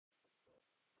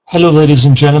Hello, ladies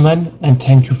and gentlemen, and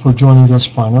thank you for joining us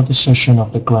for another session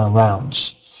of the Grand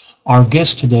Rounds. Our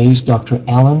guest today is Dr.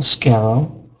 Alan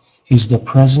Scarrow. He's the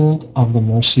president of the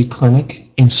Mercy Clinic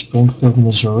in Springfield,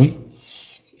 Missouri.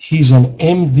 He's an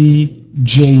MD,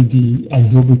 JD, and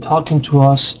he'll be talking to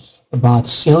us about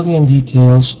salient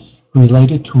details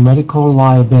related to medical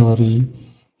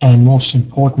liability and, most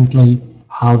importantly,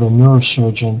 how the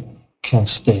neurosurgeon can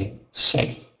stay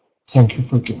safe. Thank you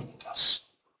for joining us.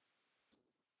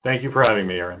 Thank you for having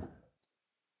me, Aaron.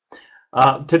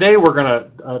 Today we're going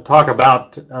to talk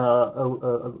about,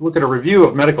 look at a review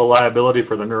of medical liability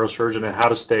for the neurosurgeon and how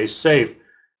to stay safe.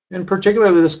 In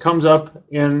particular, this comes up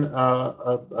in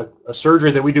a surgery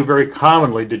that we do very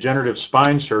commonly, degenerative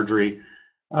spine surgery.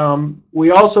 We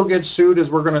also get sued,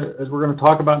 as we're going to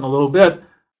talk about in a little bit,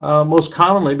 most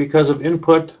commonly because of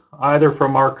input either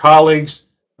from our colleagues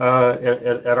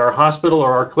at our hospital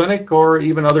or our clinic, or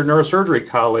even other neurosurgery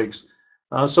colleagues.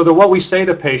 So that what we say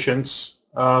to patients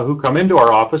who come into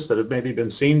our office that have maybe been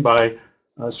seen by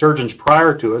surgeons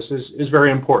prior to us is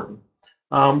very important.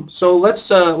 So let's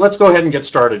go ahead and get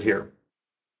started here.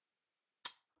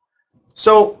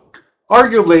 So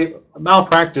arguably,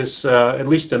 malpractice, at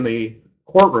least in the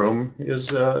courtroom,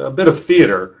 is a bit of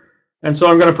theater. And so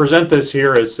I'm going to present this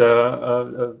here as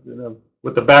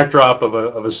with the backdrop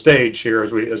of a stage here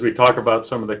as we talk about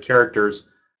some of the characters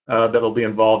that will be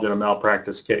involved in a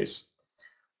malpractice case.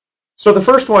 So the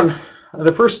first person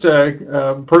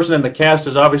in the cast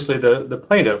is obviously the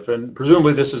plaintiff, and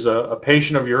presumably this is a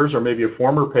patient of yours or maybe a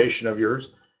former patient of yours.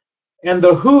 And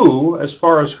the who, as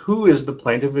far as who is the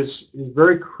plaintiff, is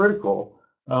very critical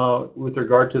with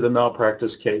regard to the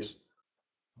malpractice case.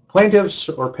 Plaintiffs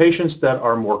or patients that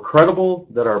are more credible,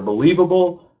 that are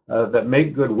believable, that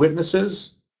make good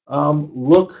witnesses,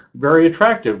 look very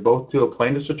attractive both to a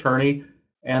plaintiff's attorney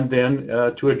and then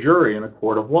to a jury in a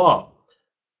court of law.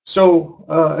 So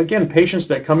again, patients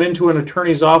that come into an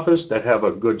attorney's office that have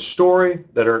a good story,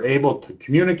 that are able to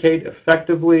communicate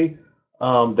effectively,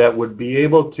 that would be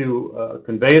able to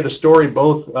convey the story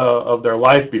both of their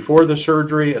life before the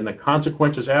surgery and the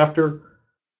consequences after,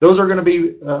 those are going to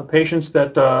be patients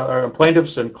that are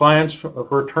plaintiffs and clients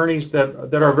for attorneys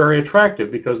that are very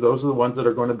attractive, because those are the ones that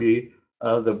are going to be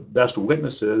the best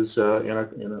witnesses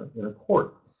in a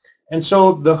court. And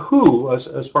so the who,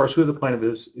 as far as who the plaintiff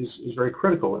is very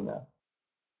critical in that.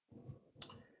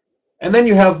 And then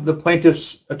you have the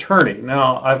plaintiff's attorney.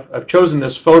 Now, I've chosen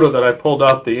this photo that I pulled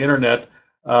off the internet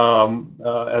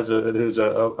who's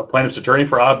a plaintiff's attorney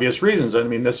for obvious reasons. I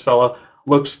mean, this fella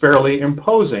looks fairly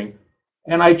imposing.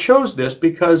 And I chose this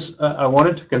because I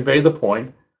wanted to convey the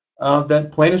point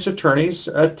that plaintiff's attorneys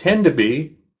tend to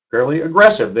be fairly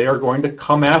aggressive. They are going to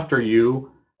come after you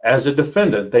as a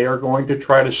defendant. They are going to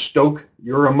try to stoke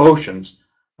your emotions,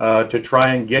 to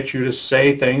try and get you to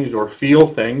say things or feel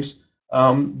things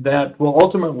that will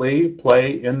ultimately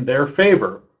play in their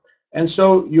favor. And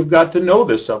so you've got to know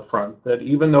this up front, that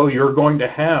even though you're going to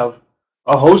have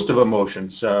a host of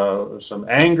emotions, some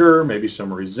anger, maybe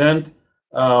some resent,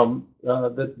 that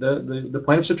the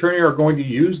plaintiff's attorney are going to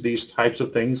use these types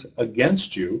of things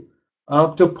against you,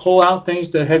 to pull out things,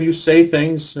 to have you say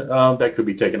things that could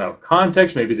be taken out of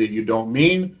context, maybe that you don't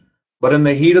mean, but in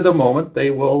the heat of the moment,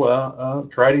 they will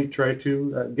try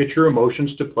to get your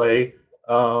emotions to play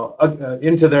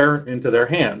into their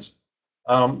hands.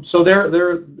 So they're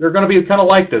going to be kind of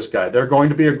like this guy. They're going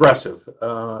to be aggressive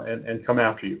and come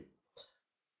after you.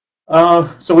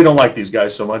 So we don't like these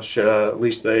guys so much. At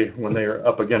least when they are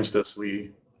up against us,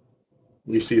 we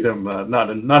see them not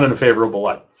in a favorable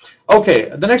light. Okay,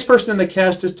 the next person in the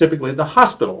cast is typically the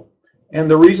hospital. And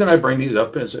the reason I bring these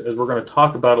up is, as we're going to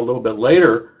talk about a little bit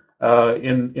later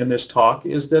in this talk,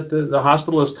 is that the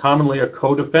hospital is commonly a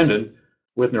co-defendant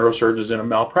with neurosurgeons in a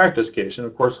malpractice case. And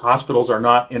of course, hospitals are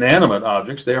not inanimate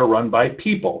objects. They are run by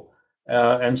people.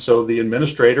 And so the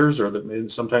administrators, or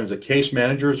sometimes the case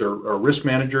managers or risk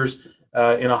managers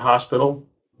in a hospital,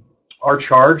 are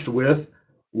charged with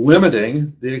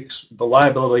limiting the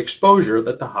liability exposure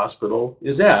that the hospital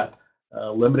is at,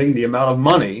 limiting the amount of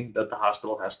money that the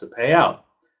hospital has to pay out.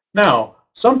 Now,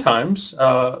 sometimes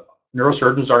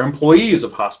neurosurgeons are employees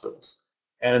of hospitals,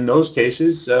 and in those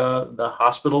cases, the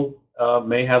hospital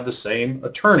may have the same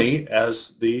attorney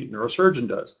as the neurosurgeon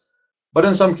does. But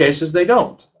in some cases, they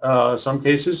don't. Some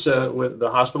cases, the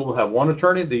hospital will have one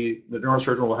attorney, the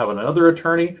neurosurgeon will have another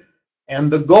attorney,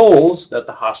 and the goals that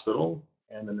the hospital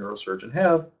and the neurosurgeon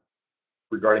have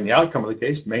regarding the outcome of the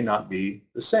case may not be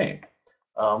the same.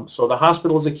 So the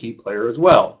hospital is a key player as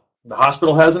well. The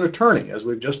hospital has an attorney, as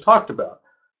we've just talked about,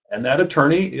 and that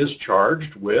attorney is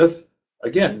charged with,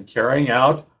 again, carrying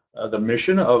out the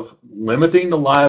mission of limiting the liability